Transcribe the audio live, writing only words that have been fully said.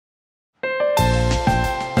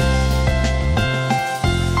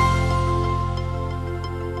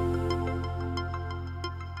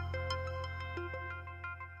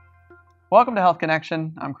Welcome to Health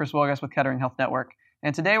Connection. I'm Chris Wilgus with Kettering Health Network,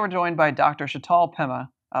 and today we're joined by Dr. Shital Pema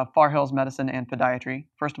of Far Hills Medicine and Podiatry.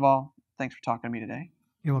 First of all, thanks for talking to me today.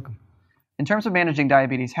 You're welcome. In terms of managing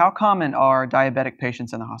diabetes, how common are diabetic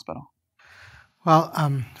patients in the hospital? Well,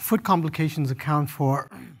 foot complications account for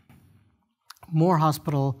more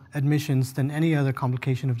hospital admissions than any other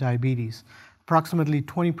complication of diabetes. Approximately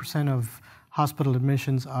 20% of hospital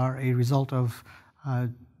admissions are a result of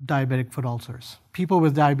diabetic foot ulcers. People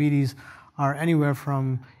with diabetes are anywhere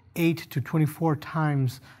from 8 to 24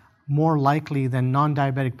 times more likely than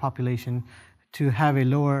non-diabetic population to have a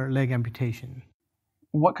lower leg amputation.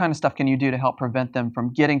 What kind of stuff can you do to help prevent them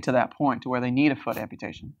from getting to that point to where they need a foot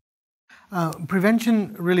amputation?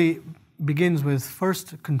 Prevention really begins with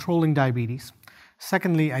first controlling diabetes,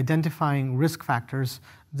 secondly identifying risk factors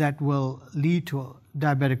that will lead to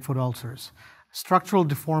diabetic foot ulcers. Structural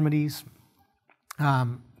deformities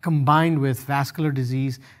combined with vascular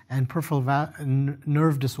disease and peripheral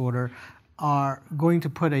nerve disorder are going to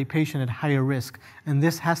put a patient at higher risk, and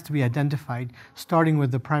this has to be identified starting with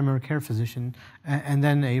the primary care physician and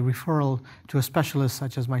then a referral to a specialist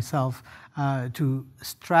such as myself to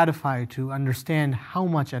stratify, to understand how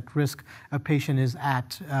much at risk a patient is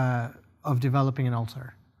at of developing an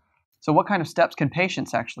ulcer. So what kind of steps can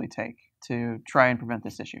patients actually take to try and prevent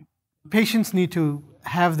this issue? Patients need to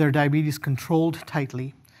have their diabetes controlled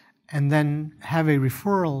tightly and then have a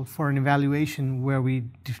referral for an evaluation where we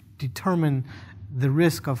determine the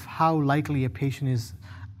risk of how likely a patient is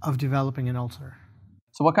of developing an ulcer.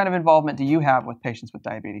 So what kind of involvement do you have with patients with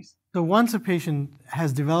diabetes? So once a patient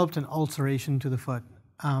has developed an ulceration to the foot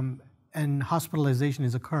and hospitalization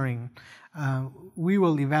is occurring, we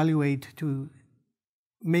will evaluate to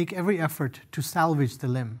make every effort to salvage the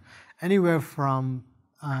limb, anywhere from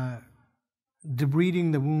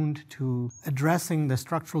debriding the wound to addressing the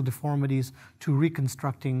structural deformities to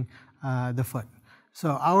reconstructing the foot.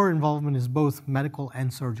 So our involvement is both medical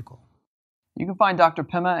and surgical. You can find Dr.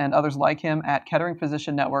 Pema and others like him at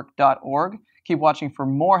ketteringphysiciannetwork.org. Keep watching for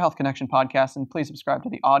more Health Connection podcasts, and please subscribe to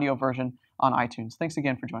the audio version on iTunes. Thanks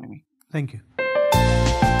again for joining me. Thank you.